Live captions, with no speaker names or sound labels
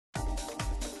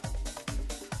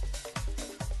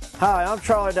Hi, I'm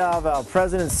Charlie Dalval,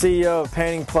 President and CEO of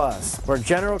Painting Plus. We're a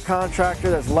general contractor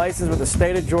that's licensed with the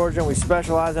state of Georgia, and we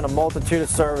specialize in a multitude of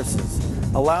services,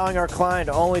 allowing our client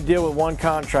to only deal with one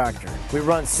contractor. We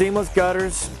run seamless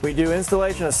gutters, we do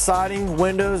installation of siding,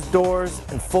 windows, doors,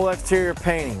 and full exterior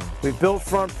painting. We've built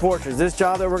front porches. This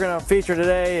job that we're going to feature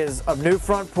today is a new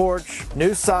front porch,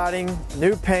 new siding,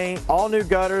 new paint, all new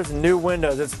gutters, and new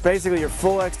windows. It's basically your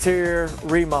full exterior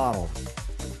remodel.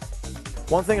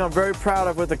 One thing I'm very proud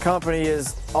of with the company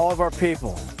is all of our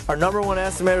people. Our number one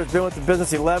estimator has been with the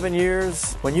business 11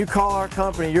 years. When you call our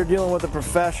company, you're dealing with a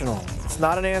professional. It's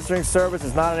not an answering service,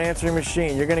 it's not an answering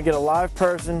machine. You're going to get a live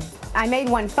person. I made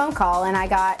one phone call and I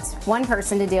got one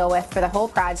person to deal with for the whole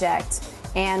project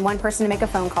and one person to make a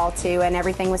phone call to, and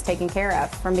everything was taken care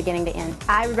of from beginning to end.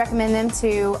 I would recommend them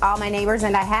to all my neighbors,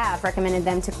 and I have recommended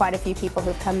them to quite a few people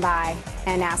who've come by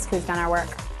and asked who's done our work.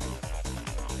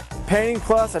 Painting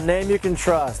Plus, a name you can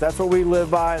trust. That's what we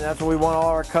live by, and that's what we want all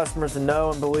our customers to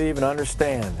know and believe and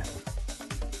understand.